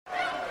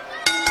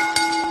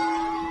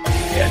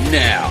And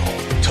now,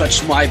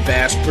 Touch My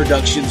Bass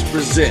Productions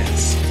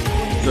presents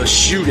The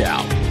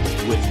Shootout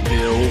with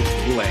Bill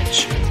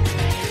Blanchard.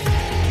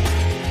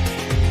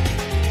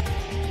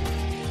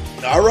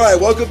 All right,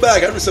 welcome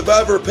back. I'm the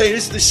Survivor of Pain.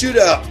 This is The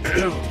Shootout.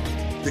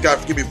 You gotta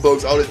forgive me,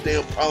 folks. All this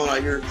damn pollen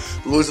out here,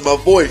 losing my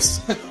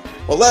voice.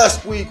 Well,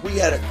 last week we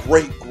had a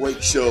great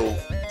show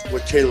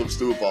with Caleb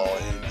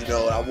Stovall, and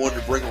I wanted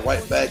to bring him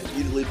right back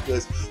immediately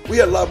because we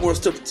had a lot more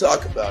stuff to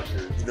talk about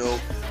here.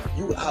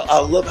 I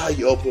love how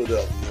you opened it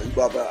up. You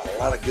brought about a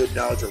lot of good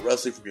knowledge of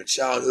wrestling from your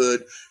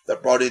childhood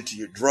that brought into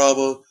your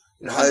drama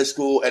in high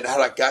school, and how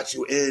that got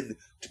you into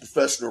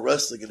professional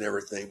wrestling and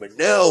everything. But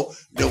now,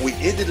 we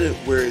ended it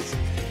where he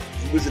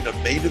was in the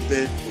main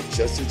event with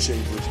Justin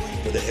Chambers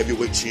for the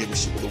heavyweight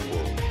championship of the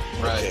world.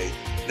 Right. Okay.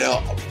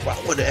 Now, what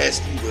I wanted to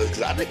ask you was,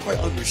 because I didn't quite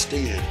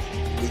understand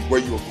where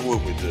you were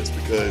going with this,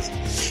 because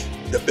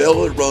the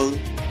bell had rung,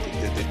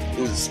 it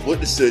was a split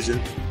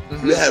decision.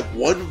 Mm-hmm. You had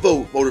one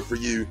vote voted for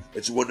you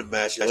that you won the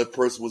match. The other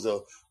person was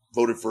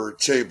voted for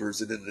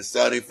Chambers, and then the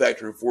deciding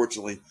factor,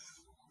 unfortunately,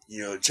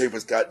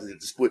 Chambers got the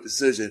split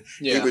decision.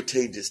 Yeah. He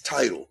retained his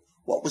title.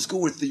 What was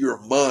going through your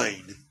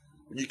mind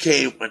when you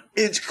came an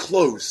inch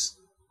close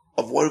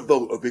of one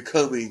vote of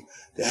becoming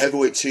the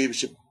heavyweight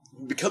championship,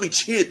 becoming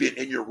champion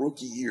in your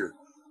rookie year?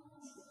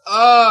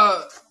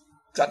 I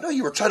know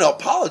you were trying to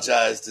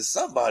apologize to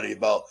somebody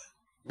about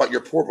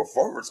your poor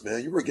performance,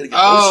 man. You were getting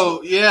emotional.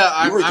 Oh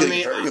yeah, you were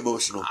getting very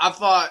emotional. I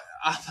thought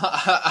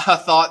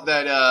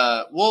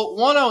that.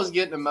 One, I was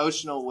getting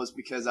emotional was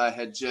because I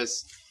had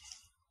just,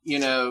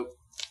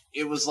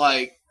 it was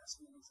like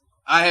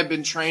I had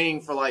been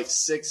training for like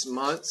 6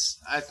 months.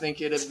 I think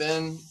it had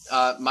been.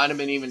 Might have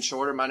been even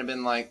shorter. Might have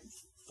been like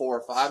 4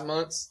 or 5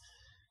 months.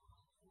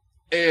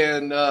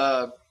 And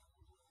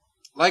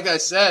like I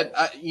said,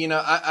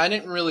 I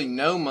didn't really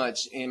know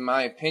much, in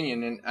my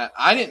opinion, and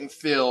I didn't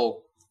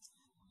feel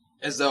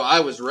as though I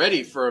was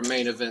ready for a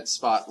main event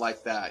spot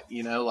like that.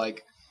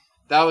 Like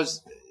that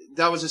was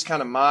just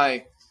kind of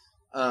my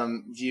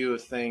view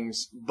of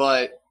things.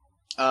 But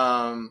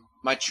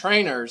my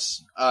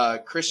trainers,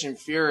 Christian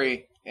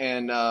Fury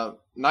and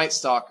Night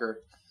Stalker,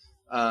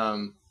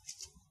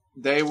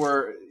 they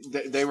were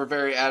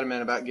very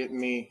adamant about getting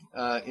me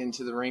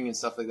into the ring and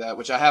stuff like that.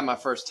 Which I had my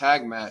first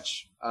tag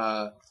match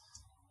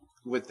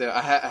with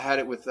I had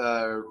it with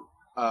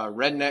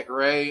Redneck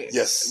Ray.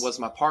 Yes, was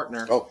my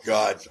partner. Oh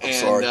God, I'm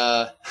sorry.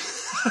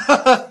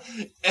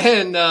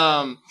 And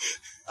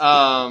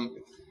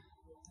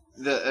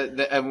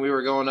we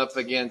were going up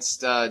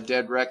against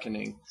Dead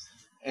Reckoning,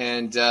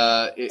 and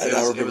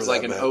it was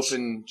like an match.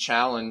 Open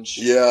challenge.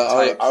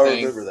 Yeah, I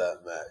remember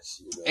that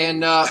match.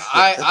 And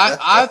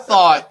I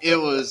thought it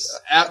was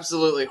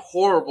absolutely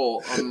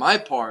horrible on my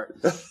part.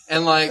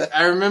 And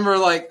I remember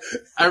I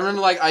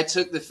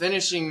took the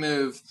finishing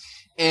move,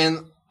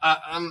 and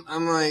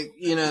I'm like,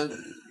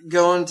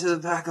 going to the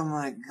back. I'm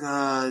like,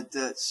 God,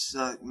 that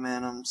sucked,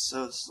 man. I'm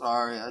so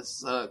sorry. I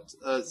sucked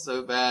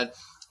so bad.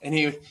 And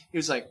he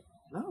was like,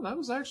 no, that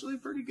was actually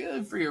pretty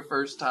good for your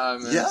first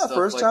time. And stuff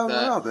first like time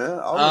that. around,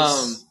 man.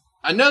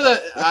 I know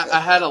that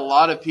I had a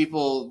lot of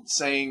people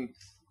saying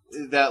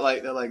that,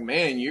 like,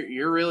 man,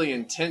 you're really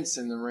intense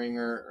in the ring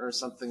or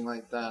something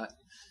like that.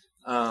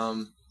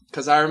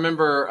 Because I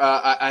remember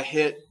I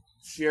hit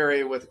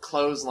Fury with a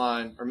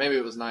clothesline, or maybe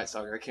it was Night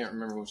Stalker. I can't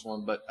remember which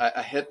one, but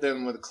I hit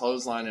them with a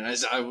clothesline, and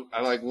I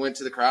went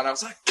to the crowd. And I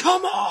was like,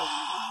 "Come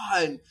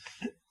on!"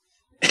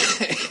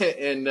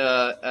 And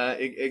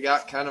it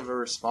got kind of a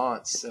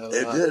response. So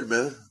it did,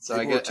 man. So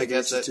I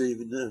guess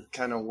that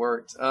kind of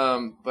worked.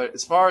 But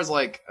as far as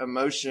like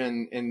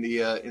emotion in the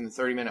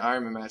 30-minute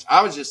Ironman match,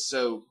 I was just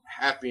so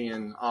happy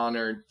and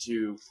honored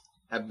to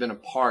have been a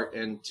part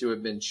and to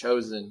have been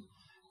chosen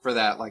for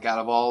that. Like, out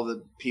of all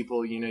the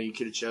people, you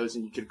could have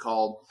chosen, you could have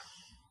called,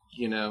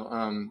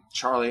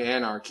 Charlie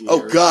Anarchy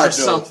or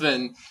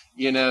something,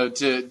 to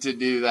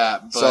do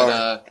that. But,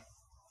 sorry.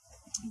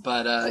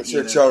 I'm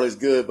sure Charlie's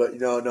good, but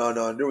no.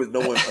 There was no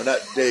one on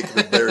that day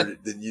could have better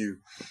it than you.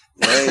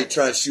 I ain't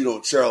trying to shoot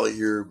on Charlie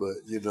here, but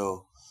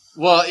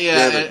Well,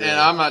 yeah, and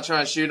I'm not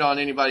trying to shoot on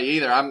anybody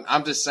either.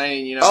 I'm just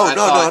saying, I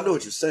know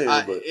what you're saying,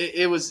 but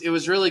it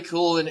was really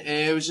cool, and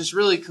it was just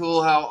really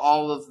cool how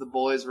all of the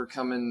boys were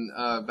coming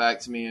back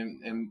to me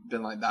and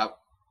been like, that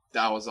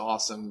was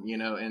awesome,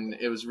 and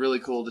it was really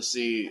cool to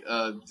see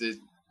the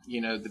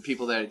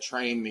people that had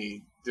trained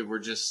me that were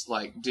just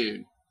like,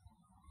 dude,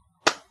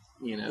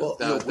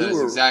 that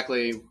was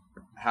exactly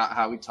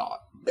how we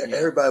taught.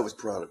 Everybody was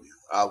proud of you.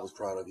 I was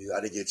proud of you. I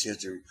didn't get a chance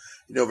to,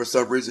 for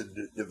some reason,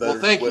 the veterans. Well,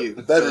 thank you.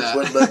 The veterans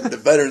wouldn't let the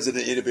veterans in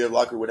the NBA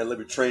locker wouldn't let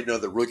me train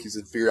other rookies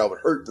in fear I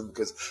would hurt them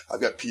because I've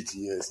got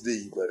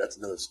PTSD. But that's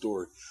another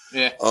story.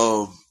 Yeah.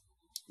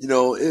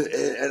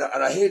 And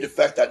I hated the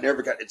fact that I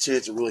never got the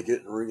chance to really get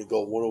in the ring and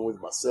go one-on-one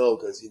with myself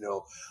because,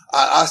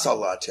 I saw a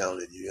lot of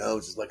talent in you. I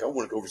was just like, I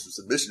want to go over some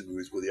submission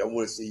moves with you. I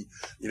want to see,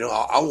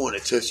 I want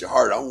to touch your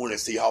heart. I want to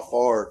see how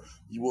far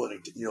you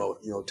want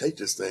to, take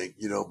this thing,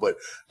 But,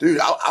 dude,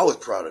 I was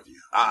proud of you.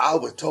 I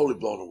was totally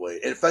blown away.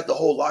 And in fact, the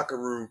whole locker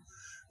room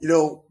in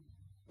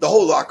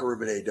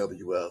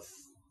AWF,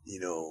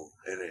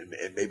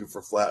 and maybe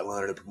for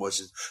Flatliner and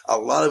promotions, a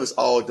lot of us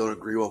all don't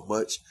agree on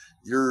much.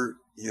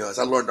 As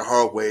I learned the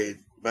hard way,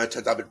 many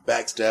times I've been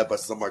backstabbed by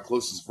some of my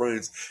closest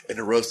friends in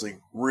the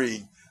wrestling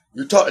ring.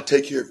 You're taught to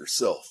take care of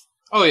yourself.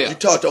 Oh, yeah. You're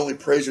taught to only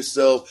praise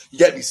yourself. You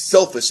got to be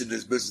selfish in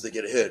this business to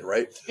get ahead,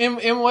 right?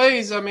 In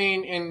ways, I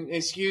mean, and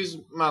excuse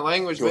my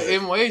language, but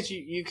in ways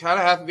you kind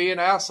of have to be an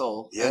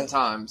asshole at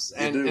times,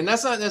 and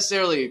that's not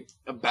necessarily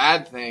a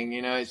bad thing.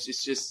 It's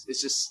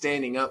just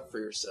standing up for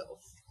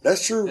yourself.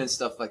 That's true, and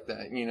stuff like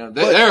that.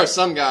 There are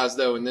some guys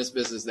though in this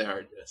business that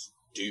are just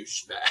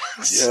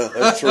douchebags. Yeah,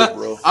 that's true,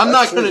 bro. I'm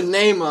not going to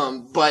name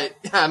them, but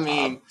I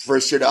mean, for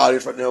sure, the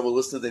audience right now will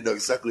listen. They know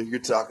exactly who you're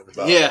talking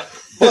about. Yeah,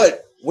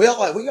 but. We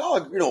all agree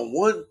on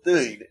one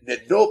thing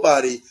that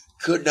nobody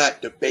could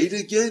not debate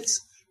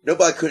against.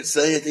 Nobody could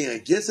say anything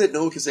against it.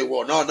 No one can say,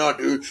 well, no,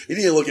 dude, you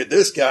need to look at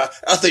this guy.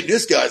 I think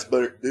this guy's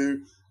better,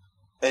 dude.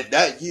 And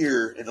that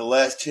year, in the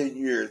last 10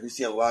 years, we've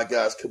seen a lot of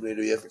guys coming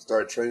into the effort and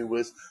started training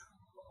with us.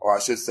 Or I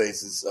should say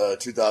since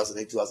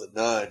 2008,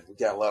 2009, we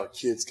got a lot of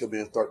kids coming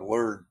in and starting to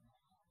learn.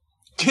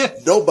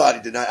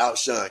 Nobody did not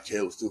outshine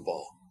Caleb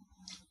Stovall.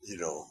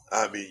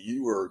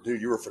 You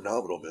were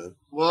phenomenal, man.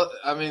 Well,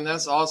 I mean,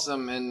 that's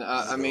awesome. And,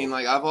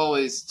 I've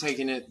always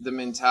taken the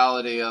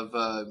mentality of,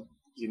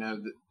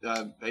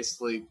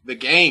 basically the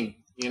game.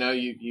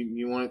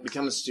 You want to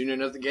become a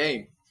student of the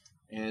game.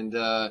 And,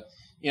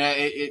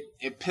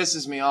 it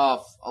pisses me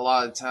off a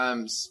lot of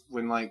times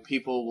when,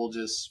 people will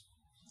just,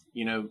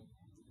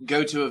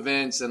 go to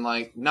events and,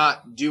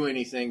 not do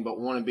anything but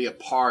want to be a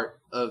part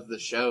of the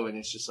show. And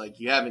it's just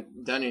you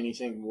haven't done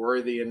anything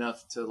worthy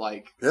enough to,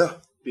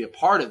 be a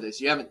part of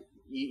this. You haven't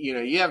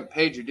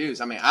paid your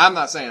dues. I mean, I'm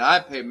not saying I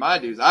paid my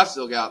dues. I've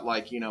still got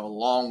a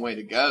long way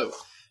to go,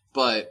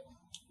 but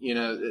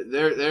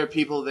there are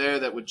people there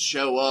that would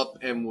show up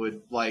and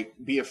would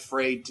be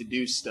afraid to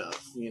do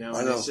stuff, and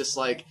it's just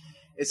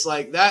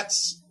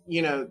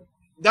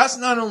that's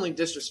not only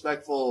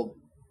disrespectful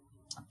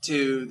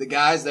to the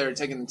guys that are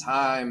taking the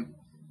time,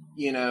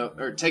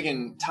 or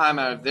taking time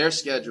out of their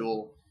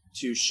schedule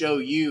to show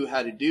you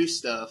how to do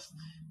stuff.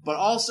 But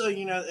also,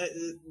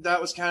 that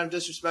was kind of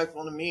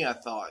disrespectful to me, I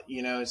thought.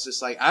 It's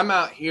just I'm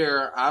out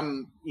here,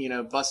 I'm,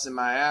 busting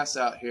my ass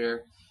out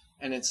here.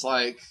 And it's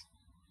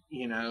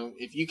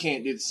if you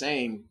can't do the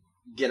same,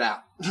 get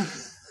out.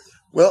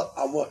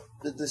 Well,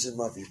 this is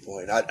my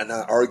viewpoint. And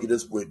I argue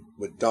this with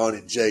Don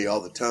and Jay all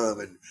the time.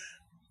 And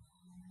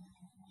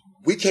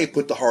we can't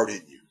put the heart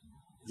in you.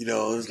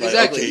 It's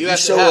exactly. Okay, you have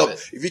show to have up.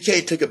 it. If you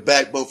can't take a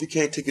backbone, if you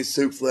can't take a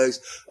suplex,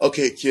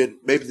 okay, kid,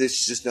 maybe this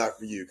is just not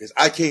for you. Because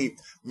I can't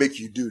make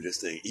you do this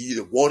thing. You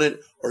either want it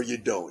or you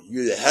don't.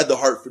 You either had the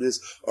heart for this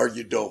or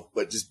you don't.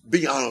 But just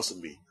be honest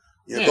with me.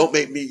 Don't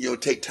make me,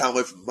 take time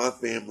away from my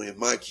family and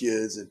my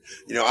kids. And,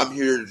 I'm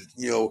here,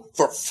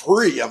 for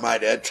free, I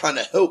might add, trying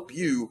to help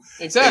you.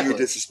 Exactly. And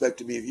you're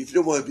disrespecting me. If you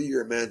don't want to be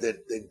here, man, then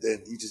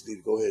you just need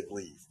to go ahead and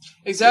leave.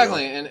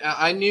 Exactly. And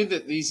I knew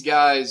that these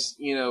guys,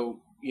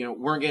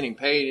 weren't getting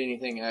paid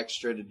anything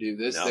extra to do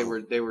this.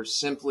 No. They were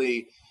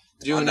simply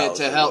doing it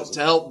to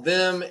help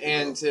them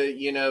and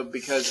to,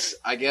 because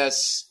I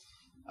guess,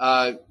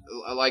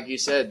 like you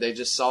said, they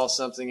just saw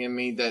something in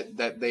me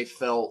that they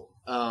felt,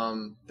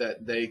 that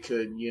they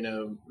could,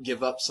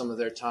 give up some of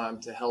their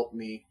time to help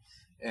me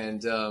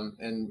and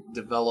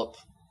develop,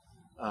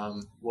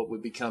 what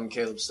would become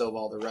Caleb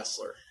Stovall, the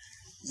wrestler.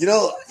 There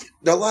are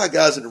a lot of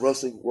guys in the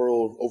wrestling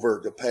world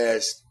over the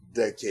past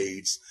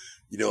decades,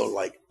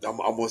 I'm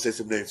going to say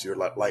some names here,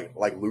 like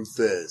Lou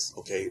Thez,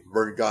 okay,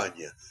 Vern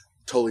Gagne,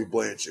 Tully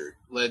Blanchard.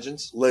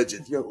 Legends.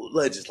 Legends. We're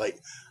going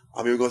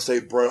to say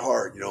Bret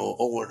Hart,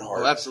 Owen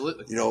Hart. Oh,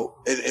 absolutely.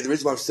 And the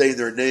reason why I'm saying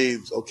their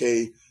names,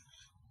 okay,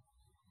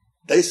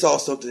 they saw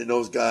something in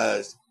those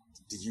guys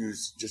to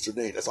use just their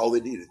name. That's all they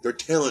needed. Their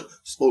talent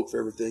spoke for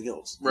everything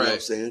else. You know what I'm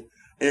saying?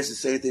 And it's the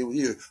same thing with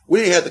you. We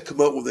didn't have to come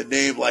up with a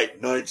name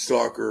like Night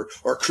Stalker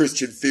or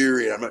Christian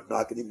Fury. I'm not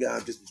knocking him down.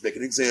 I'm just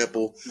making an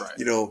example. Right.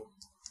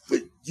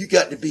 But you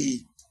got to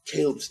be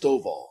Caleb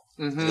Stovall.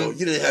 Mm-hmm.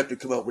 You didn't have to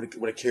come up with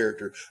a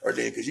character or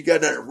name because you got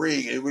in that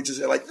ring and we're just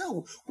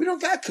no, we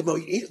don't got to come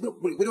out.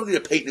 We don't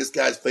need to paint this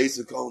guy's face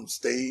and call him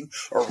Sting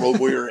or Road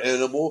Warrior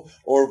Animal,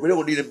 or we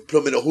don't need to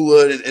put him in a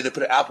hula and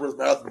put an apple in his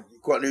mouth and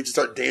go out there and just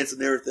start dancing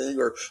and everything,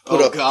 or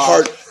put a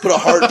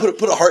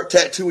heart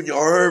tattoo in your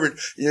arm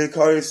and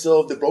call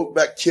yourself the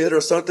Brokeback Kid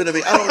or something. I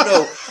mean, I don't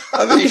know.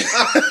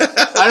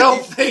 I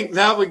don't think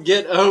that would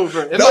get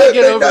over. It might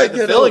get over at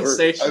the filling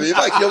station. It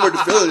might get over at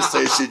the filling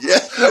station. Yeah,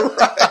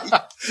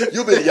 right.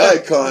 You'll be the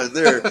icon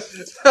there. The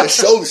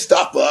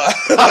showstopper.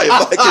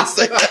 I can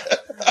say that.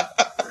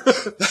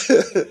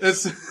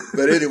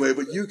 But anyway,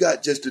 you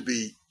got just to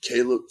be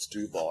Caleb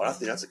Stovall. I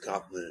think that's a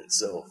compliment in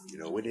itself.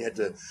 When he had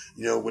to,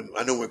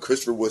 when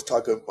Christopher was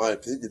talking my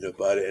opinion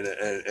about it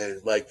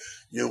and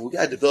we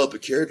got to develop a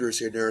characters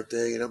here and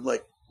everything. And I'm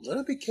like, let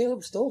him be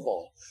Caleb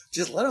Stovall.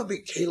 Just let him be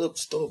Caleb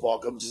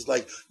Stovall. I'm just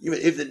even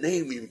if the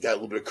name even got a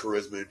little bit of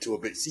charisma into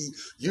it. But see,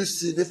 you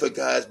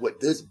significance what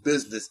this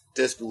business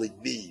desperately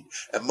need.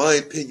 In my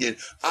opinion,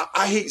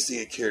 I hate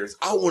seeing characters.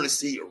 I want to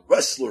see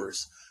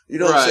wrestlers, You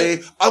know what I'm Right.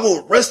 saying? I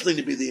want wrestling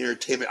to be the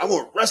entertainment. I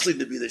want wrestling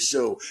to be the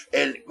show.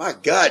 And my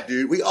God,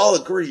 dude, we all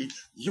agree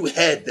you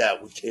had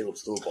that with Caleb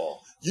Stovall.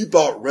 You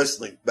brought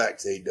wrestling back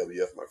to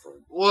AWF, my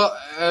friend. Well,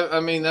 I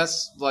mean,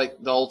 that's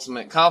like the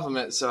ultimate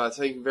compliment. So I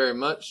thank you very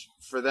much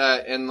for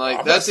that. And like,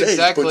 I'm that's not saying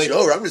exactly. put you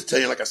over. I'm just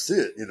telling you like I see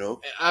it, you know?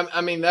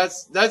 I mean,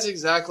 that's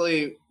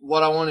exactly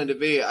what I wanted to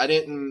be. I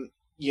didn't,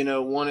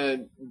 want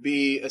to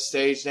be a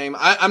stage name.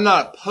 I'm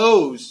not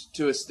opposed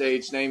to a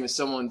stage name. If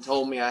someone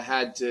told me I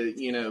had to,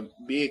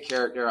 be a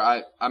character,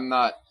 I'm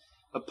not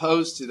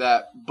opposed to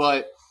that.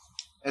 But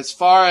as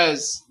far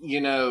as,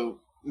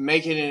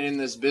 making it in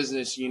this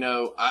business,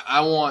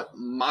 I want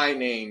my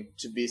name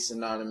to be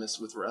synonymous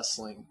with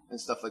wrestling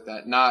and stuff like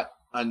that, not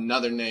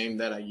another name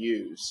that I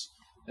use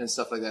and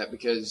stuff like that.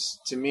 Because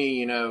to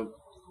me,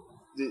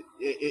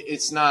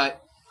 it's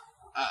not.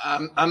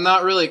 I'm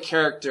not really a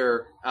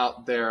character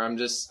out there. I'm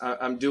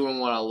doing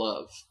what I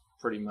love,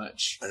 pretty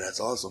much. And that's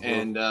awesome. Bro.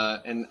 And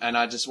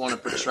I just want to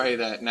portray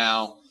that.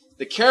 Now,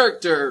 the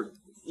character,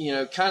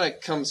 kind of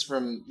comes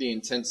from the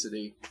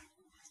intensity.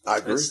 I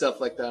agree. And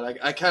stuff like that.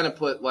 I kind of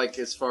put like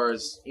as far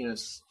as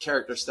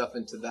character stuff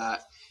into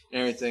that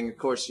and everything. Of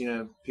course,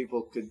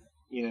 people could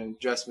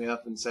dress me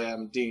up and say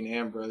I'm Dean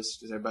Ambrose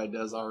because everybody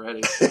does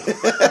already. So.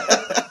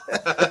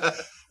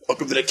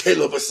 Welcome to the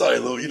Caleb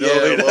Asylum. You know yeah,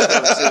 what I mean?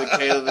 welcome to the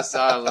Caleb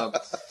Asylum.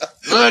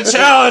 I'm gonna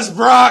challenge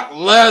Brock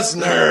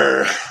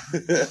Lesnar.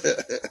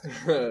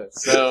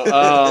 So,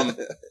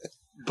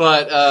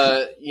 but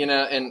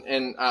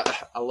and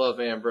I love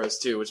Ambrose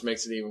too, which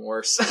makes it even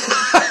worse.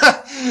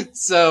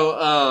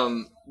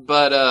 So,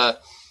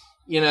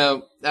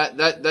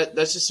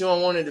 that's just who I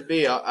wanted to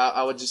be.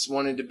 I would just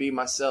wanted to be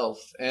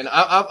myself, and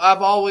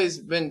I've always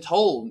been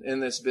told in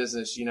this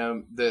business,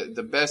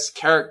 the best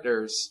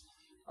characters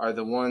are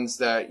the ones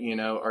that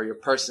are your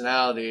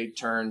personality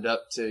turned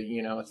up to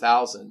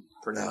 1,000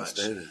 pretty much.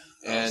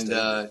 And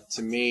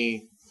to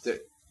me, the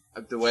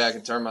way I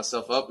can turn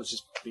myself up was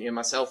just being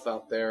myself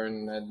out there,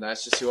 and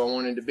that's just who I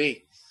wanted to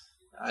be.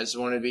 I just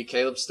wanted to be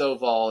Caleb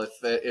Stovall.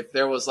 If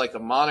there was like a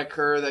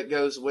moniker that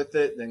goes with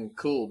it, then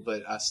cool.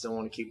 But I still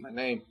want to keep my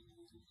name.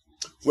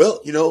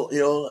 Well,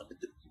 remember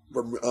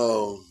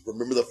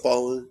the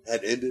Fallen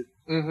had ended.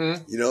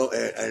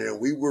 Mm-hmm.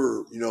 And we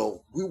were,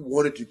 we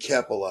wanted to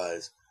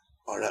capitalize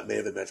on that main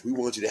event match. We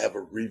wanted you to have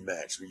a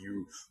rematch where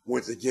you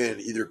once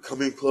again either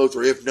come in close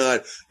or if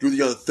not, do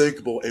the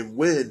unthinkable and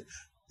win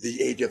the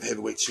AWF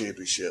Heavyweight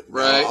Championship.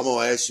 Right. Now, I'm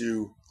gonna ask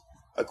you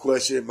a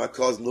question. It might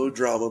cause a little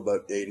drama,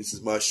 but hey, this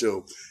is my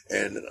show,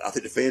 and I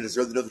think the fans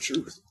deserve to know the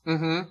truth.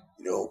 Mm-hmm.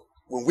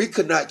 When we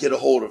could not get a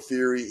hold of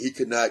Fury, he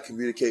could not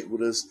communicate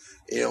with us,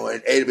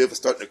 and AWF was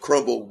starting to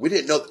crumble. We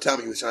didn't know at the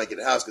time he was trying to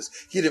get a house because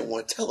he didn't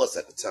want to tell us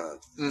at the time.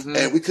 Mm-hmm.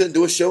 And we couldn't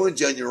do a show in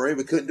January.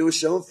 We couldn't do a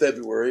show in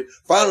February.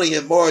 Finally,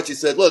 in March, he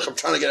said, look, I'm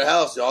trying to get a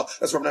house, y'all.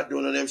 That's why I'm not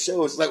doing any of them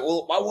shows. It's like,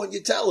 well, why wouldn't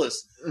you tell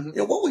us? Mm-hmm.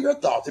 What were your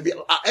thoughts?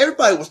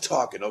 Everybody was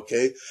talking,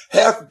 okay?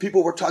 Half the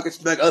people were talking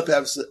smack, other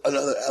half,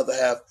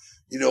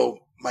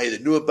 might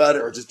either knew about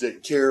it or just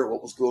didn't care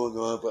what was going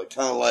on. But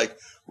kind of like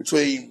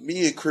between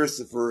me and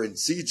Christopher and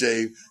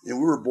CJ, and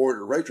we were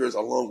board of directors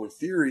along with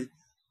Fury,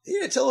 he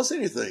didn't tell us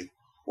anything.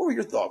 What were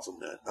your thoughts on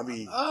that? I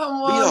mean,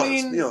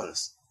 be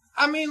honest.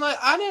 I mean, like,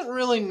 I didn't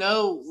really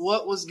know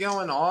what was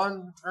going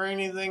on or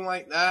anything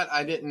like that.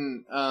 I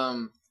didn't,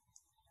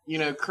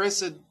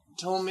 Chris had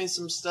told me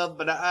some stuff,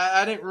 but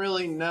I didn't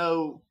really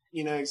know,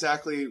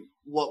 exactly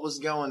what was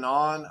going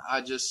on.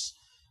 I just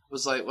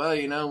was like,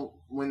 well,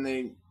 when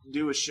they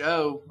do a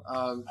show,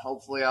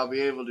 hopefully I'll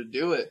be able to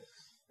do it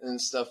and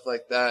stuff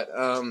like that.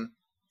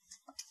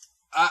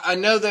 I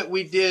know that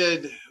we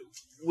did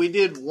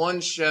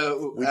one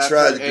show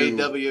after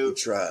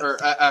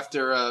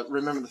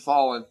Remember the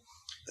Fallen.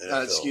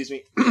 Excuse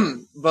me.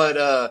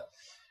 But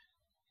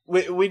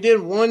we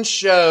did one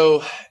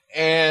show,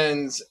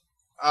 and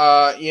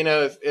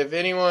if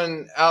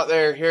anyone out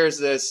there hears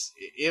this,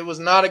 it was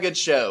not a good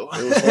show.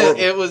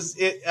 It was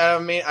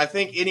horrible. I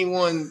think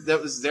anyone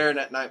that was there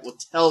that night will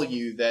tell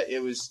you that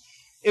it was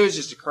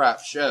just a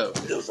crap show.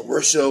 It was the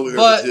worst show we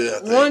ever did,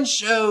 I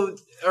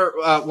think.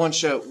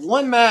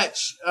 One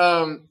match,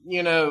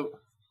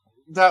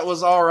 that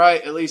was all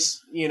right, at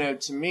least,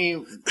 to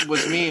me,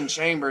 was me and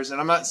Chambers.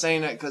 And I'm not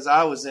saying that because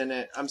I was in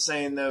it. I'm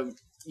saying, though,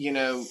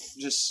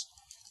 just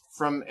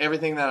from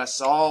everything that I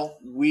saw,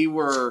 we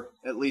were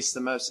at least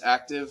the most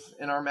active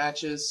in our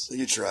matches.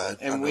 You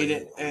tried. And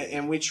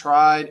we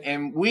tried.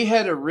 And we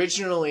had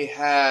originally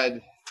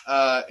had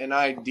an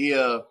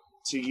idea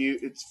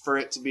for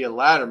it to be a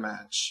ladder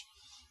match.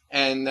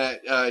 And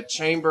that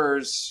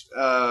Chambers,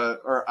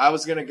 or I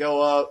was going to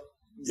go up,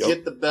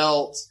 get the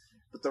belt,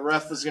 but the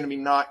ref was going to be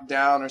knocked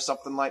down or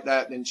something like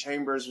that. Then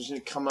Chambers was going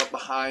to come up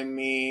behind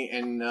me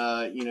and,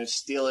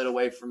 steal it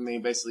away from me,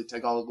 basically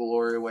take all the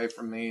glory away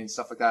from me and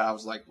stuff like that. I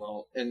was like,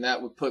 well, and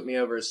that would put me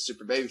over as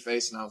super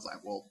babyface. And I was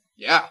like, well,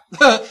 yeah,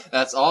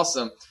 that's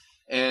awesome.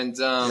 And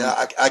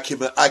I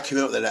came up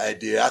with that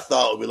idea. I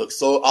thought it would look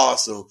so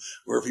awesome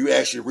where if you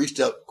actually reached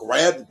up,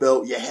 grabbed the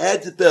belt, you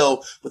had the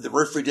belt, but the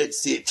referee didn't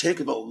see it, take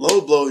him out,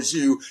 low blows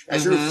you.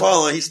 As you're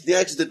falling, he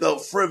snatches the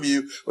belt from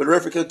you. When the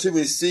referee comes to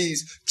me and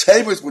sees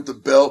Chambers with the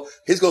belt,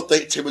 he's going to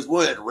think Chambers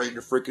won and ring the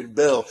freaking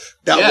bell.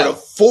 That would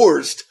have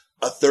forced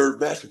a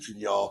third match between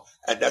y'all,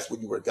 and that's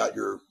when you would have got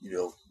your,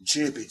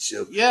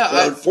 championship. Yeah.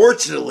 But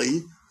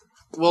unfortunately...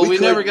 Well, we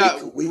never got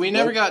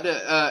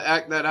to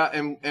act that out,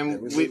 and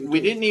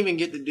we didn't even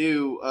get to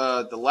do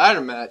the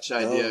ladder match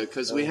idea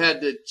because we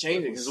had to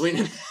change it because we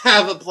didn't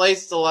have a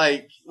place to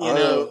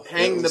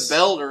hang the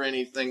belt or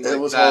anything like that. It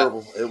was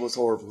horrible. It was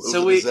horrible. It was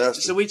a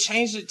disaster. So we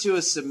changed it to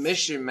a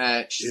submission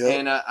match,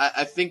 and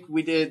I think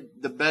we did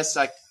the best.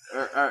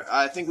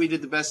 I think we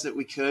did the best that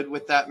we could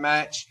with that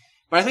match.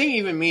 But I think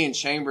even me and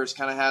Chambers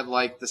kind of had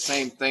like the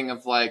same thing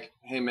of like,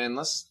 hey man,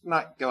 let's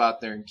not go out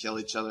there and kill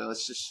each other.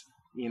 Let's just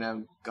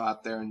go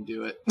out there and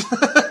do it.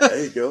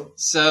 There you go.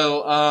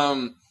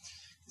 So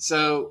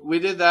we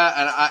did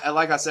that, and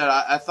like I said,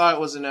 I thought it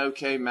was an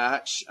okay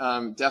match.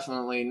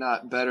 Definitely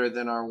not better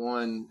than our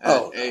one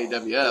at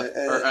AWF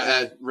or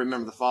at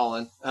Remember the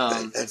Fallen.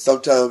 And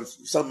sometimes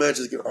some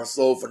matches are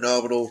so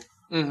phenomenal.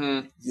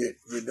 Mm-hmm.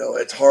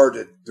 It's hard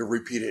to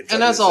repeat it.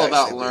 And that's all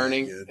about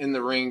learning in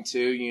the ring too.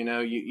 You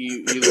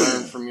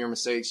learn from your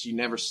mistakes. You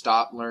never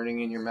stop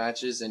learning in your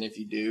matches, and if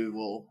you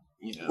do,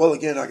 Well,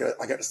 again, I got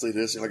to say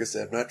this, and like I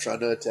said, I'm not trying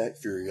to attack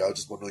Fury. I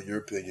just want to know your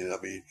opinion. I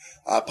mean,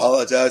 I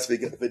apologize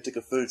if they took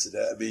offense to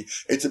that. I mean,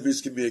 it's a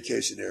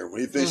miscommunication there.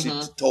 When he eventually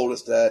told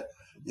us that,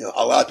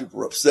 a lot of people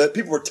were upset.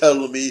 People were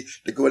telling me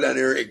to go down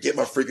there and get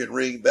my freaking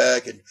ring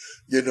back, and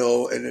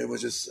and it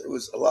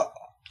was a lot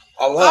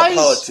of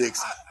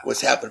politics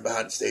was happening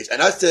behind the stage.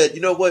 And I said,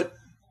 you know what?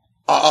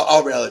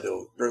 I'll rally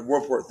though. There are more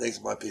important things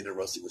in my opinion than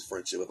wrestling was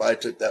friendship. If I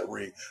took that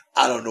ring,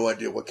 I don't know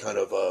idea what kind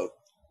of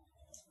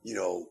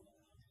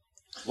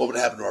what would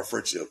happen to our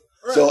friendship.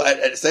 Right. So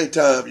at the same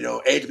time,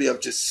 AWF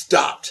just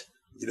stopped,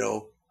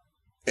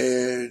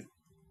 and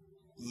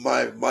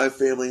my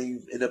family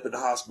ended up in the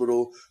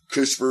hospital.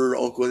 Christopher,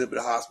 uncle, ended up in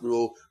the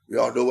hospital. We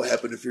all know what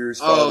happened to Fury's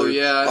father. Oh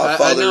yeah,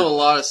 I know a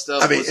lot of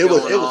stuff. I mean, it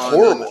was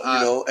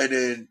horrible, and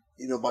then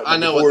I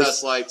know what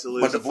that's like to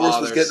lose my divorce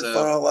father, was getting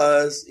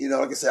finalized.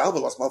 Like I said, I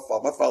almost lost my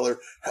father. My father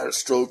had a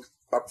stroke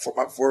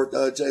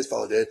before Jay's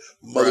father did.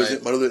 My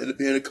mother ended up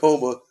being in a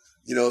coma.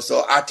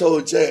 So I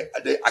told Jay,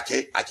 I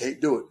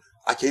can't do it.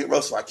 I can't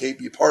wrestle. I can't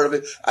be a part of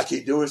it. I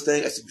can't do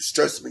anything. You're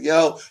stressing me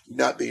out. You're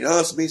not being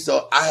honest with me.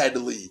 So I had to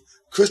leave.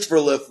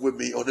 Christopher left with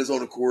me on his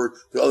own accord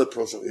to other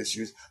personal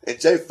issues. And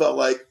Jay felt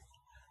like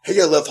he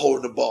got left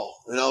holding the ball.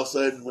 And all of a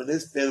sudden, when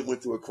his family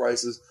went through a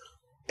crisis,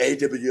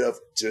 AWF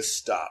just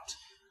stopped.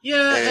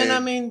 Yeah, and I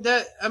mean,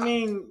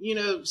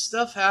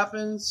 stuff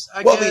happens,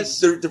 I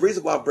guess. I mean, the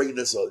reason why I'm bringing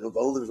this up, the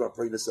only reason why I'm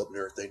bringing this up and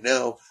everything,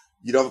 now,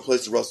 you don't have a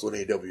place to wrestle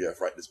in AWF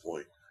right at this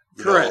point.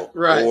 Correct,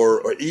 right.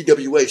 Or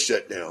EWA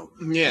shut down.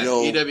 Yeah,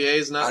 EWA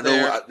is not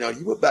there. Now,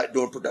 you went back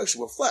doing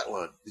production with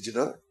Flatline, did you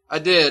not? I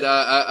did.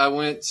 I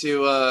went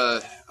to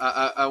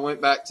I went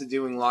back to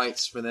doing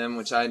lights for them,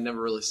 which I had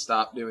never really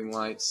stopped doing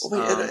lights.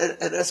 And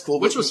that's cool.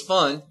 Which was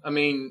fun. I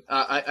mean,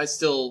 I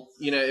still,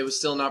 it was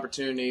still an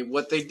opportunity.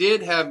 What they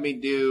did have me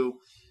do,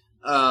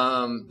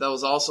 that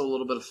was also a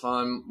little bit of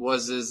fun,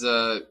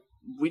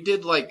 we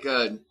did like,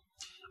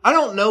 I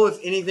don't know if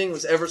anything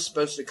was ever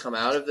supposed to come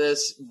out of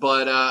this,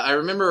 but I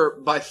remember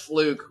by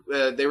fluke,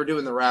 they were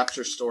doing the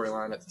Rapture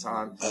storyline at the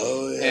time.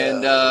 Oh, yeah.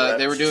 And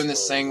they were doing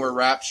this thing where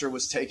Rapture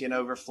was taking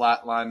over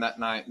Flatline that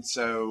night. And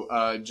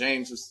so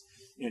James was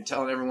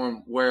telling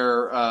everyone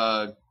where,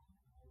 well,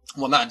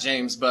 not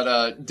James,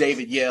 but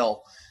David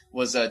Yale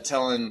was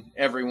telling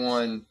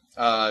everyone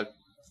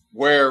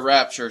wear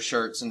Rapture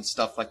shirts and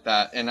stuff like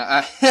that. And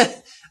I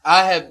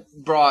had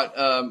brought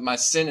my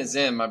Sin Is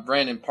In, my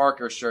Brandon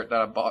Parker shirt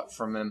that I bought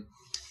from him.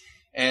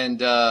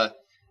 And I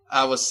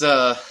was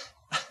I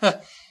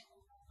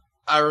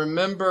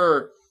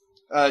remember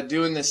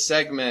doing this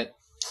segment,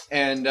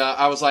 and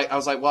I was like,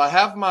 well, I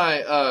have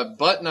my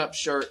button-up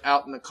shirt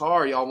out in the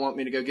car. Y'all want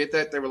me to go get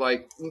that? They were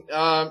like,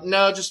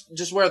 no,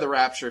 just wear the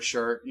Rapture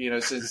shirt,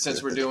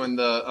 since we're doing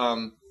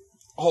the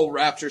whole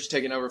Rapture's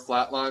taking over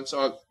Flatline.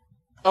 So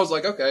I was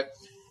like, okay.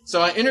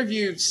 So I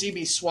interviewed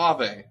CB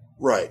Suave.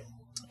 Right.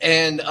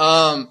 And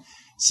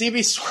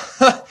CB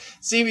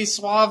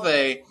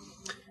Suave,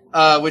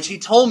 which he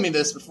told me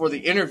this before the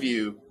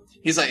interview,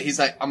 he's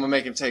like, I'm gonna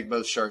make him take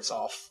both shirts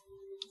off.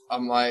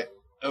 I'm like,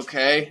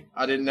 okay.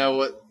 I didn't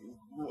know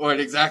what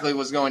exactly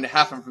was going to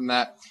happen from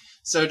that.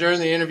 So during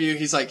the interview,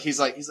 he's like,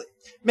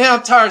 man,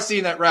 I'm tired of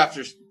seeing that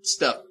Raptor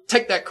stuff.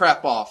 Take that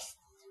crap off.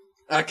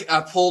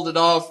 I pulled it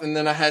off, and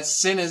then I had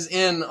Sin Is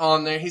In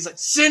on there. He's like,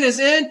 Sin Is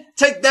In?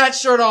 Take that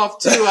shirt off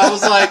too. I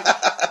was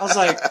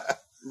like,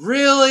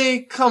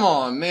 really? Come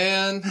on,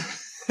 man.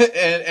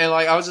 and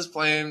like, I was just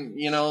playing,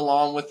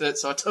 along with it.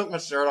 So I took my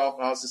shirt off,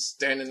 and I was just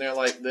standing there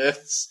like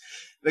this.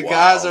 The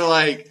guys are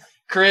like,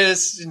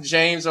 Chris and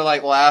James are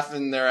like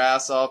laughing their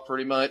ass off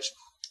pretty much.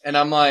 And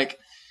I'm like,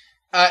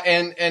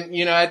 And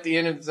you know, at the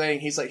end of the thing,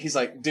 he's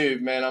like,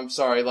 dude, man, I'm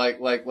sorry. Like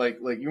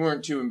you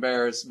weren't too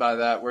embarrassed by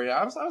that. Where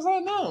I was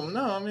like, no.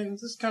 I mean,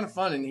 this is kind of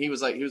fun. And he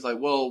was like,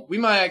 well, we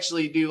might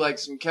actually do like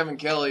some Kevin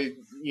Kelly,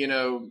 you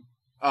know,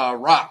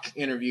 rock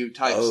interview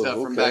type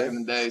stuff from back in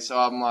the day. So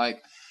I'm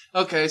like,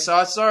 okay.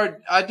 So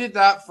I did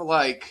that for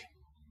like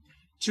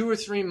 2 or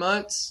 3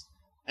 months,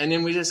 and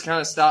then we just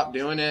kind of stopped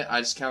doing it. I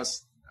just kind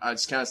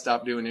of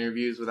stopped doing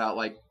interviews without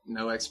like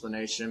no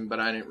explanation, but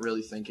I didn't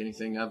really think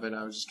anything of it.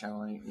 I was just kind of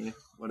like, yeah,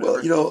 whatever.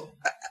 Well, you know,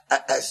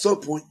 at some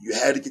point you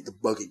had to get the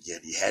bug again.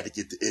 You had to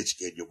get the itch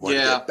again. You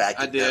wanted to get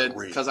back in that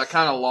ring. Because I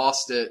kind of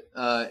lost it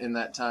in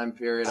that time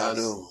period. I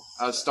know.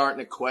 I was starting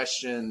to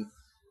question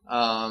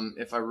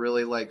if I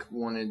really like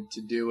wanted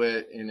to do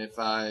it, and if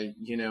I,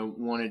 you know,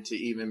 wanted to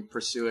even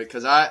pursue it.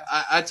 Because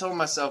I told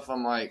myself,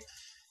 I'm like,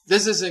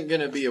 this isn't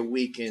going to be a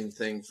weekend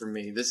thing for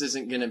me. This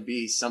isn't going to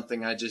be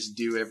something I just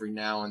do every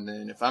now and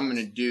then. If I'm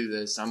going to do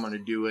this, I'm going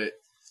to do it,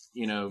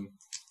 you know,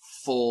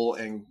 full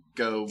and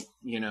go,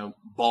 you know,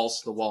 balls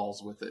to the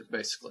walls with it,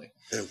 basically.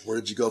 And where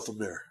did you go from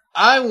there?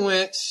 I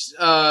went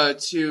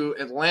to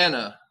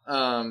Atlanta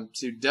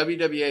to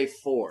WWA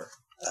 4,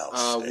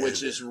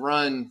 which is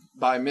run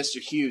by Mr.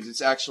 Hughes.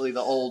 It's actually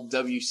the old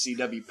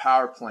WCW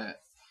power plant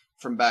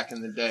from back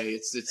in the day.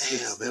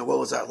 It's man, what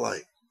was that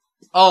like?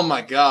 Oh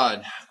my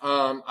God.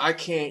 I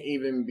can't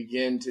even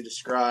begin to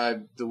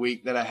describe the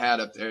week that I had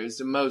up there. It's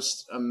the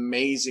most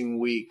amazing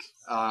week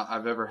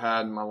I've ever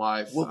had in my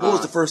life. What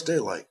was the first day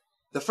like?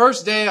 The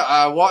first day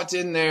I walked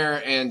in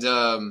there and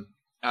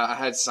I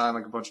had signed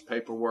like a bunch of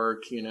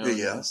paperwork, you know,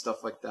 and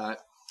stuff like that.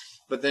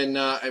 But then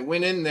I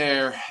went in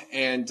there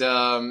and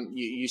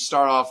you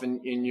start off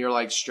and you're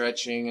like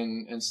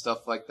stretching and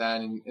stuff like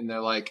that. And they're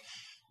like,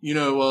 you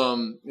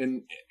know,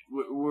 and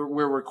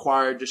we're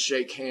required to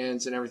shake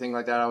hands and everything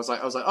like that. I was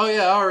like, oh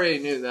yeah, I already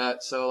knew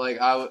that. So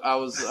like, I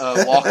was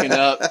walking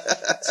up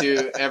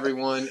to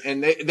everyone,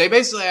 and they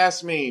basically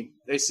asked me.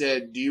 They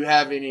said, "Do you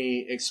have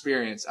any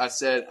experience?" I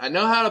said, "I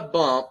know how to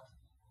bump,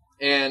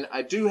 and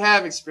I do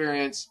have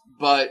experience,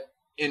 but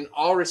in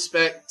all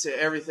respect to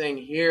everything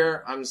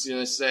here, I'm just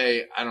gonna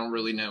say I don't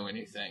really know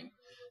anything."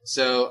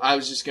 So I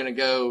was just gonna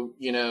go,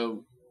 you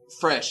know,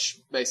 fresh,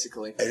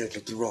 basically. And there's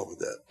nothing wrong with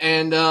that.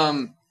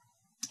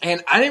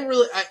 And I didn't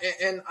really,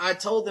 and I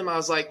told them, I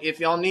was like,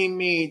 if y'all need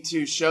me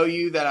to show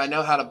you that I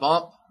know how to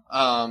bump,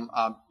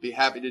 I'll be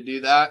happy to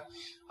do that.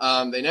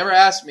 They never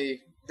asked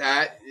me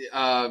that.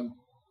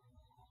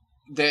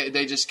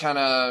 They just kind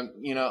of,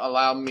 you know,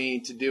 allowed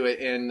me to do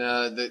it. And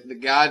the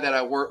guy that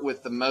I worked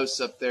with the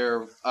most up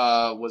there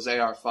was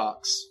A.R.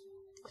 Fox.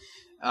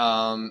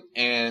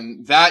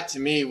 And that to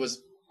me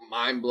was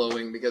mind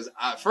blowing because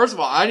first of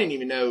all, I didn't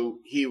even know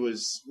he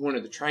was one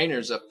of the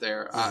trainers up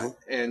there. Mm-hmm.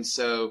 And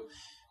so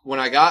when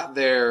I got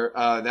there,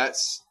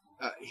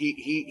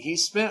 he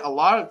spent a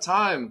lot of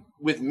time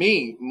with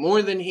me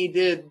more than he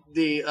did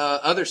the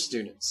other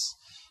students.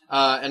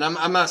 And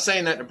I'm not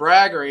saying that to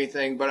brag or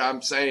anything, but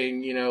I'm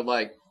saying, you know,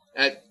 like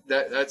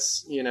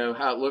that's, you know,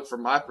 how it looked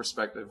from my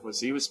perspective was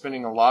he was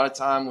spending a lot of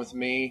time with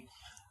me.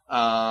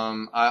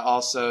 I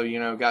also, you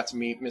know, got to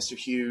meet Mr.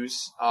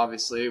 Hughes,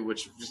 obviously,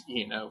 which,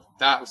 you know,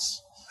 that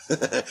was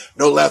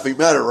no laughing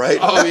matter, right?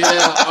 Oh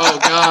yeah. Oh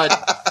God.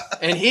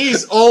 And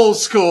he's old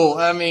school.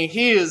 I mean,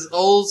 he is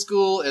old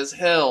school as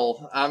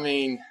hell. I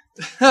mean,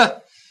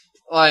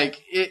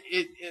 like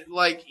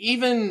like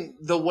even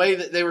the way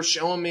that they were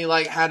showing me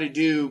like how to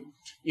do,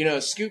 you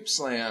know, scoop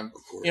slam.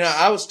 You know,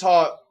 I was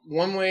taught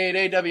one way at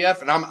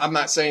AWF, and I'm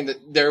not saying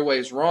that their way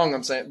is wrong.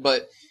 I'm saying,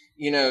 but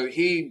you know,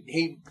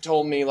 he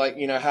told me like,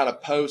 you know, how to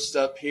post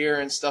up here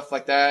and stuff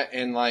like that,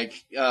 and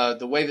like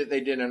the way that they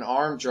did an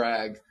arm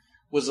drag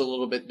was a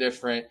little bit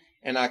different.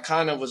 And I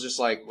kind of was just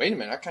like, wait a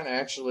minute, I kind of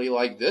actually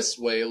like this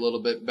way a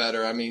little bit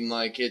better. I mean,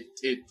 like it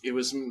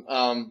was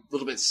a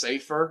little bit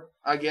safer,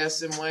 I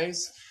guess, in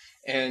ways.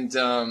 And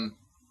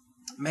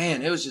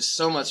man, it was just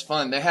so much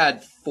fun. They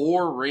had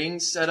 4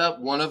 rings set up.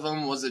 One of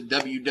them was a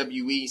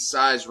WWE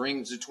size ring.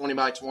 It was a 20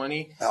 by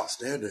 20.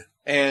 Outstanding.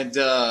 And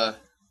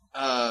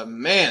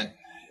man,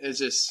 it's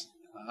just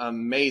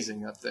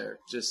amazing up there.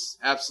 Just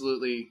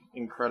absolutely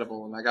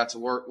incredible. And I got to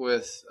work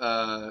with,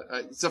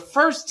 it's the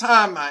first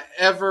time I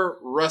ever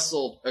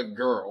wrestled a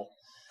girl,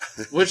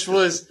 which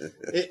was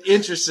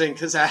interesting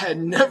because I had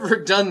never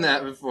done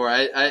that before.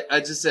 I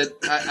just said,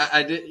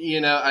 I did, you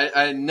know,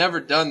 I had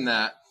never done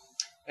that.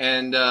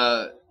 And,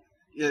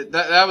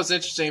 that was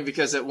interesting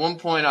because at one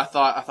point I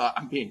thought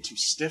I'm being too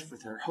stiff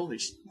with her. Holy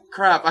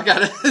crap. I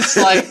gotta, it's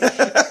like,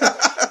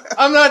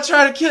 I'm not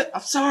trying to kid.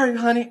 I'm sorry,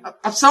 honey.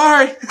 I'm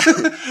sorry.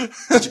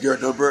 Did you get her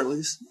number at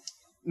least?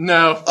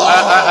 No,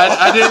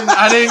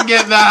 I didn't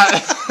get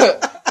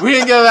that. We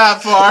didn't go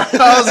that far.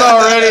 I was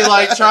already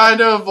like trying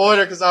to avoid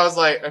her because I was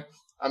like,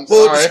 I'm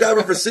sorry. Well, describe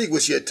her physique.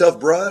 Was she a tough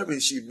broad? I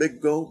mean, she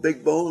big bone,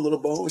 little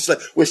bone.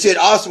 Was she an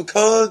Awesome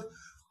Kong,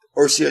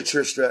 or was she a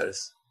Trish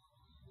Stratus?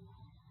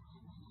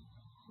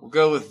 We'll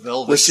go with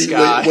Velvet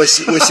Sky. Was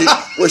she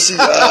Mrs.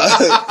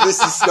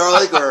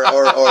 Scarlet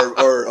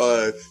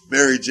or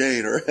Mary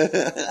Jane or?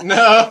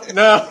 No,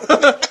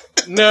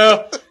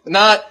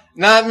 not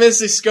Not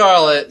Missy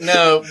Scarlet,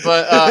 no,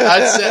 but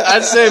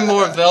I'd say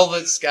more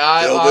Velvet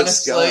Sky.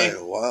 Honestly,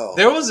 Sky. Wow.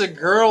 There was a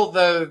girl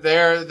though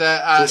there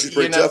that So she's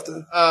pretty tough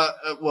then?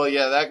 Well,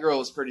 yeah, that girl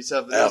was pretty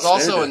tough. There was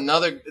also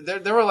another.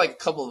 There were like a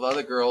couple of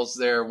other girls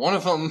there. One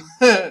of them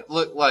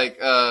looked like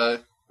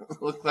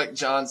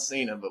John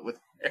Cena, but with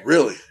hair.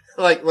 Really,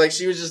 like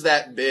she was just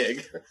that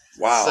big.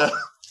 Wow. So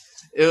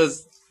it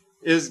was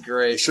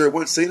great. You sure it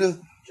wasn't Cena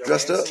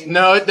dressed up?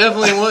 No, it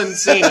definitely wasn't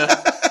Cena.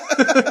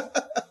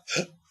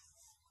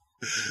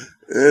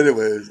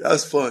 Anyways, that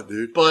was fun,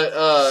 dude. But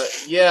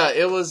yeah,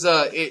 it was.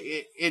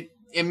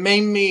 It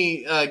made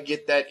me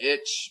get that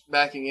itch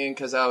back again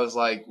because I was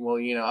like,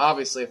 well,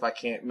 obviously if I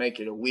can't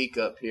make it a week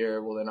up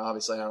here, well then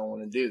obviously I don't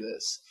want to do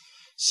this.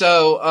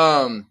 So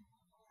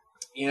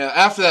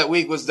after that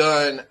week was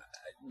done,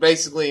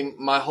 basically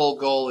my whole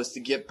goal is to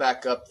get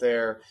back up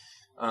there,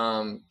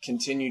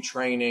 continue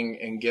training,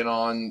 and get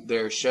on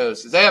their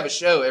shows because they have a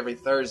show every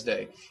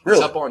Thursday. Really?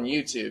 It's up on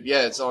YouTube.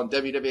 Yeah, it's on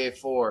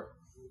WWA4.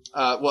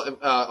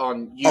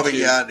 On YouTube. Oh,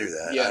 yeah, I knew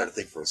that. Yeah. I had to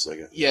think for a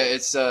second. Yeah,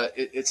 it's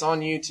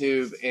on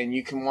YouTube, and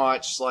you can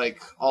watch like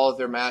all of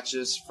their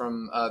matches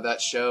from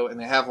that show, and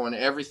they have one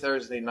every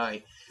Thursday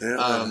night.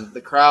 Yeah.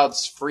 The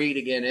crowd's free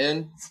to get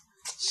in,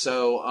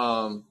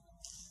 so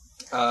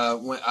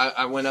when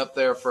I went up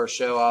there for a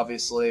show,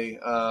 obviously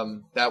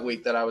that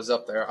week that I was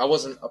up there, I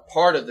wasn't a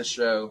part of the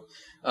show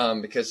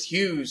because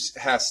Hughes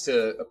has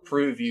to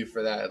approve you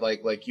for that.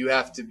 Like you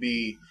have to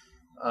be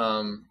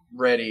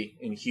ready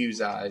in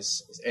Hughes'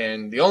 eyes,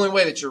 and the only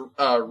way that you're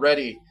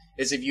ready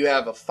is if you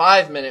have a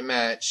 5-minute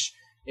match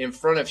in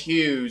front of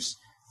Hughes,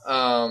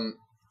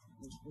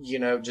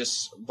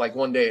 just like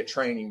one day of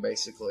training,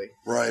 basically.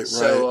 Right.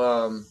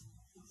 So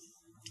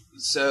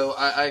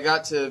I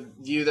got to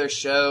view their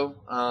show.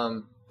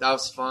 That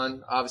was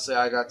fun. Obviously,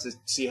 I got to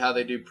see how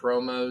they do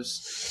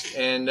promos,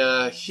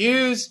 and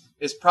Hughes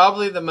is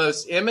probably the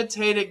most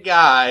imitated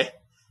guy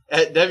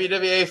at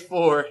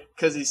WWA4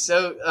 because he's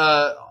so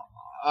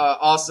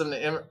awesome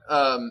to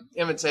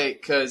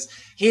imitate because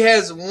he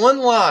has one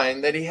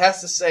line that he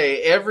has to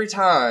say every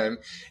time,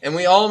 and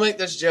we all make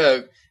this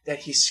joke that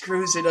he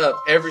screws it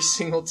up every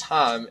single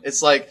time.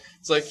 It's like,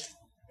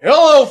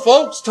 hello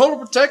folks, Total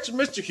Protection,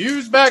 Mr.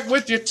 Hughes back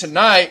with you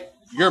tonight.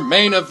 Your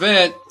main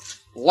event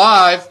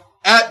live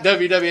at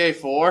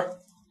WWA4.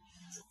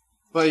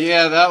 But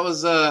yeah, that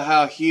was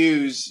how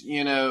Hughes,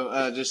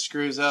 just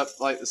screws up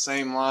like the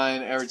same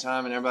line every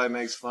time, and everybody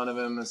makes fun of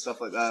him and stuff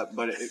like that.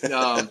 But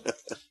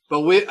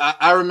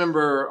I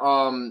remember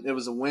it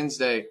was a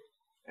Wednesday,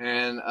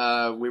 and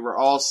we were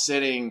all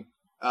sitting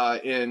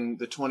in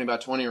the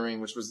 20x20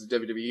 ring, which was the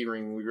WWE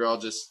ring. We were all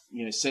just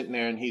sitting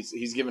there, and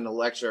he's giving a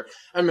lecture.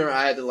 I remember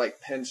I had to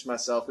like pinch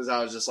myself because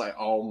I was just like,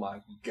 oh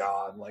my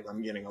god, like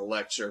I'm getting a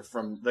lecture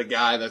from the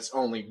guy that's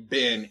only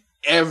been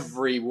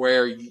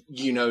everywhere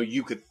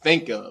you could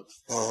think of.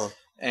 Uh-huh.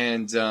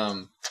 And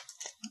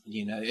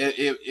it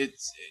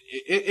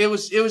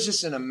was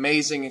just an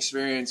amazing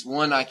experience,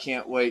 one I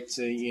can't wait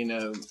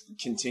to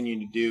continue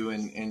to do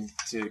and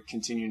to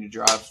continue to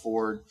drive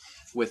forward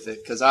with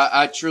it, because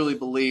I truly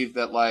believe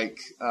that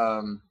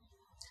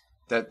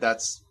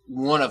that's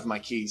one of my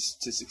keys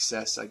to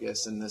success, I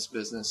guess, in this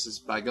business, is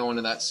by going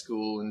to that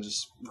school and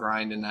just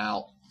grinding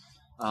out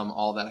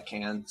all that I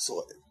can.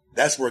 So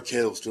that's where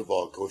Caleb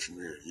Stovall goes from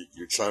here.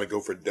 You're trying to go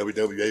for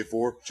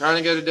WWA4?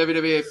 Trying to go to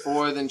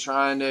WWA4, then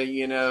trying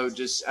to,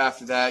 just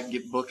after that,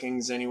 get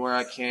bookings anywhere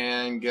I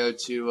can. Go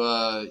to,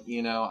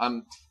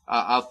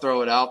 I'll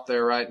throw it out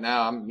there right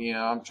now.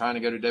 I'm trying to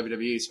go to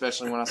WWE,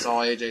 especially when I saw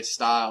AJ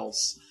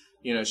Styles,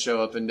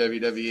 show up in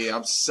WWE.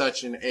 I'm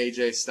such an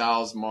AJ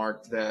Styles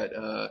mark that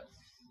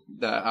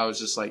I was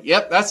just like,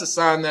 yep, that's a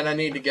sign that I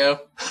need to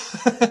go.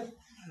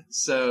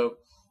 So,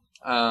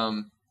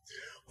 I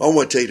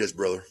want to tell you this,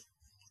 brother.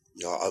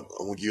 I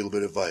want to give you a little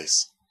bit of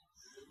advice.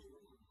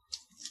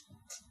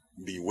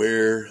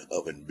 Beware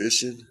of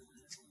ambition,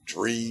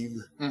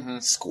 dream,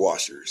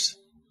 squashers,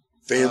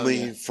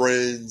 family,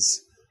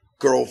 friends,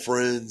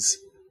 girlfriends.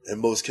 In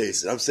most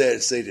cases, I'm sad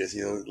to say this.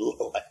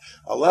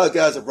 A lot of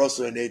guys that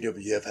wrestle in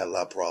AWF had a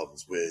lot of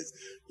problems with,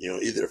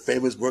 either their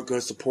families weren't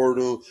going to support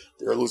them,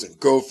 they were losing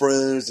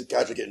girlfriends, the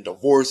guys were getting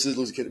divorces,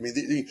 losing kids. I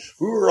mean,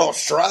 we were all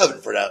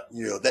striving for that,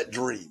 that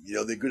dream,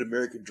 the good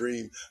American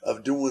dream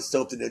of doing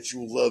something that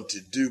you love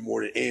to do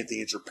more than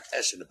anything that you're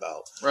passionate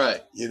about.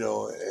 Right. And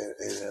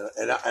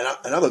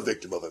I'm a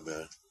victim of it,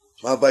 man.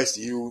 My advice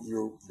to you,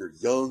 you're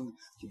young,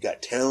 you've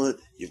got talent,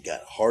 you've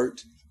got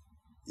heart.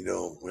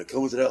 When it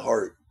comes to that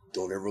heart,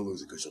 don't ever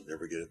lose it because you'll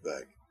never get it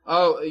back.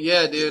 Oh,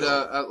 yeah, dude.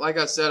 Like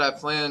I said, I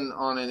plan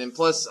on it. And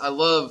plus, I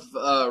love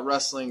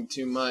wrestling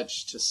too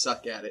much to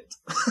suck at it.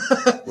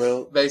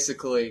 Well,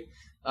 basically.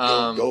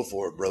 Go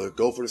for it, brother.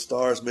 Go for the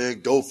stars,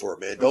 man. Go for it,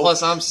 man.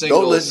 Plus, I'm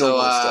single, so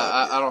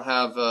I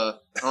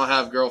don't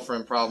have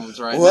girlfriend problems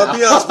right now. Well,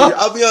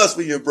 I'll be honest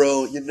with you,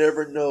 bro. You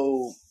never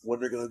know when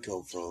they're gonna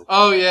come from.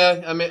 Oh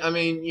yeah, I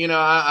mean,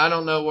 I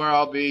don't know where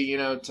I'll be,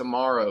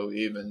 tomorrow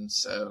even.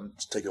 So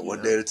just take it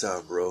one day at a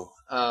time, bro.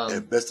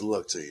 And best of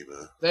luck to you,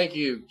 man. Thank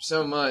you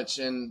so much.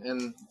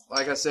 And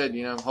like I said,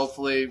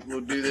 hopefully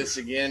we'll do this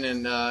again,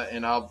 and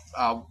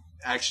I'll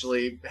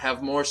actually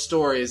have more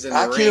stories in the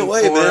ring. I can't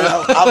wait,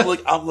 man.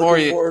 I'm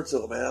looking forward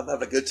to it, man. I'm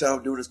having a good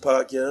time doing this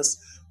podcast.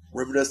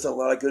 Reminiscing on a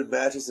lot of good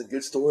matches and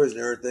good stories and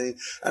everything.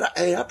 And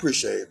I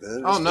appreciate it,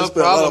 man. No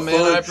problem,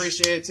 man. I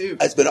appreciate it too.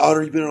 It's been an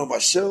honor you've been on my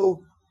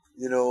show.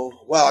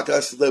 Wow, I got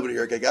a celebrity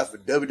here. I got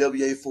from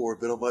WWA 4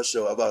 been on my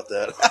show. How about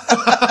that?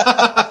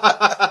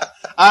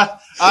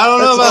 I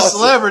don't know about awesome.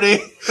 Celebrity,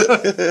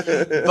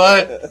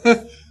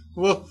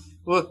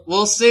 but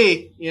we'll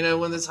see.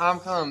 When the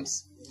time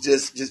comes.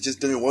 Just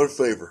do me one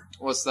favor.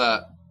 What's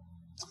that?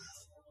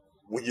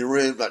 When you're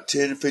in about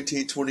 10,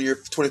 15, 20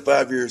 years,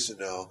 25 years from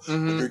now,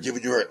 when you're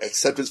giving your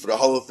acceptance for the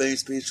Hall of Fame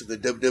speech from the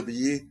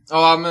WWE.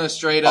 Oh, I'm going to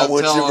straight up tell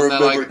them that, I want you to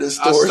remember this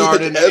story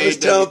at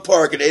Everstown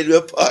Park and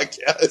AW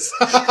Podcast.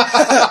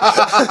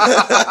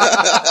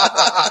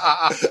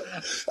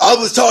 I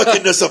was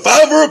talking to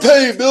Survivor of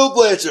Pain, Bill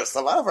Blanchard.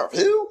 Survivor of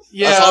who?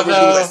 Yeah,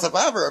 no.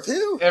 Survivor of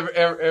who?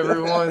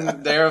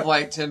 Everyone there of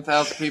like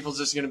 10,000 people is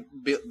just going to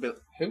be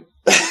who?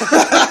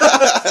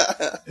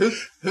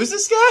 Who's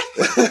this guy?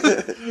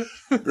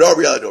 But all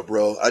reality though,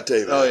 bro, I tell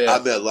you, man, yeah. I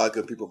met a lot of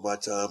good people in my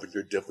time, and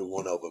you're definitely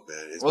one of them,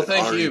 man. Well,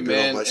 thank you,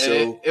 man.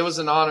 It was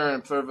an honor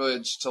and a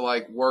privilege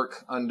to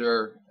work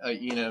under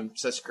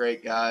such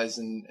great guys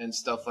and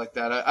stuff like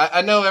that.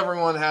 I know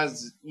everyone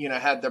has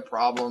had their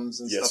problems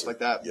and stuff like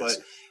that, but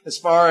as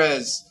far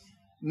as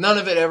none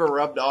of it ever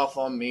rubbed off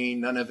on me,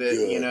 none of it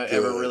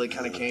ever really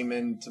kind of came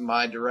into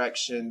my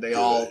direction. They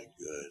all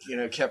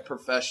kept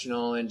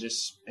professional and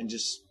just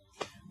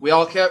we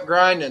all kept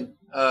grinding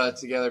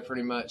together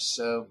pretty much.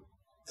 So.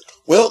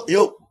 Well,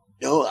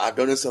 I've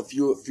done this on a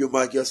few of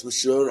my guests on the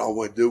show. I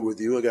want to do it with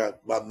you. I got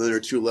about a minute or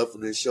two left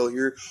on this show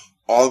here.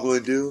 All I'm going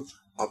to do,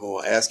 I'm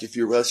going to ask you a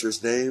few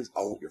wrestlers' names.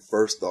 I want your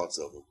first thoughts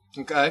of them.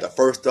 Okay. The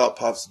first thought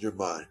pops in your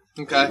mind.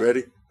 Okay.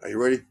 Are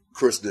you ready?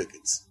 Chris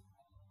Dickens.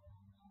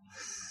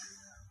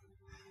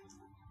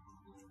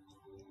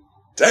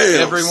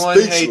 Damn. Everyone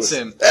hates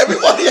him.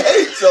 Everybody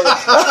hates him.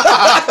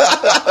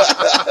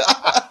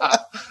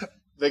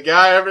 The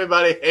guy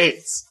everybody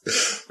hates.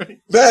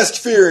 Masked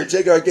Fury,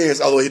 Jake Gargano,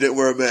 although he didn't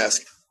wear a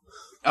mask.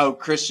 Oh,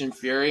 Christian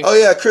Fury. Oh,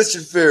 yeah,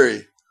 Christian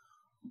Fury.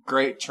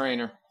 Great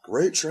trainer.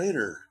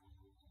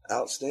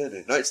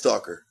 Outstanding. Night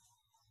Stalker,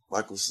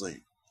 Michael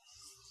Sleep.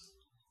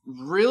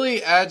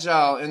 Really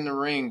agile in the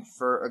ring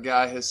for a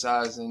guy his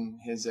size and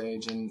his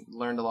age, and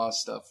learned a lot of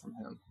stuff from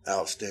him.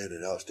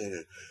 Outstanding.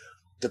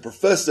 The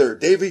Professor,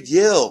 David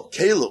Yale,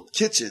 Caleb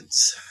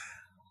Kitchens.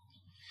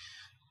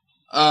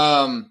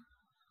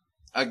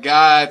 A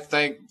guy I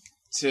think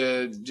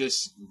to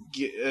just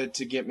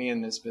get me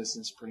in this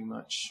business pretty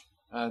much.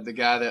 The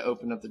guy that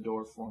opened up the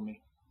door for me.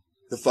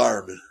 The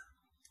Fireman.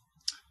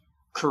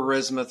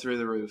 Charisma through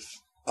the roof.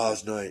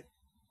 Oz Knight.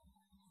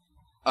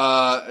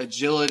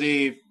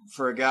 Agility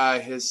for a guy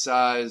his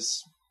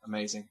size.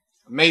 Amazing.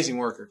 Amazing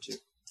worker too.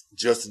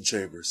 Justin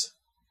Chambers.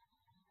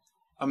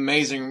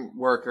 Amazing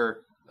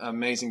worker.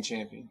 Amazing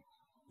champion.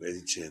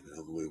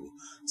 Unbelievable.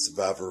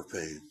 Survivor of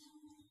Pain.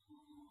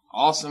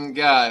 Awesome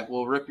guy.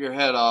 Will rip your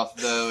head off,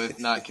 though, if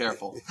not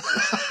careful.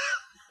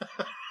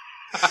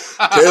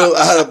 Caleb,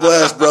 I had a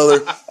blast,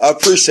 brother. I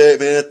appreciate it,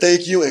 man.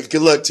 Thank you, and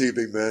good luck to you,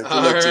 big man.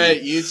 All right,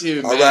 you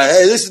too, man. All right,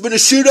 hey, this has been a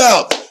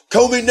shootout.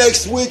 Call me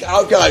next week.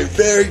 I've got a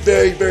very,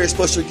 very, very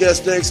special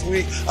guest next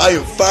week. I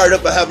am fired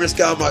up about having this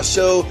guy on my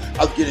show.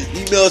 I'm getting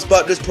emails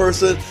about this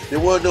person. They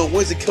want to know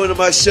when's he coming to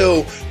my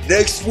show.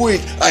 Next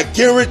week, I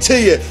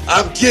guarantee you,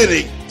 I'm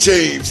getting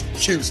James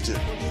Houston.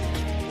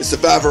 The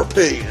Survivor of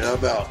Pain, and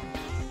I'm out.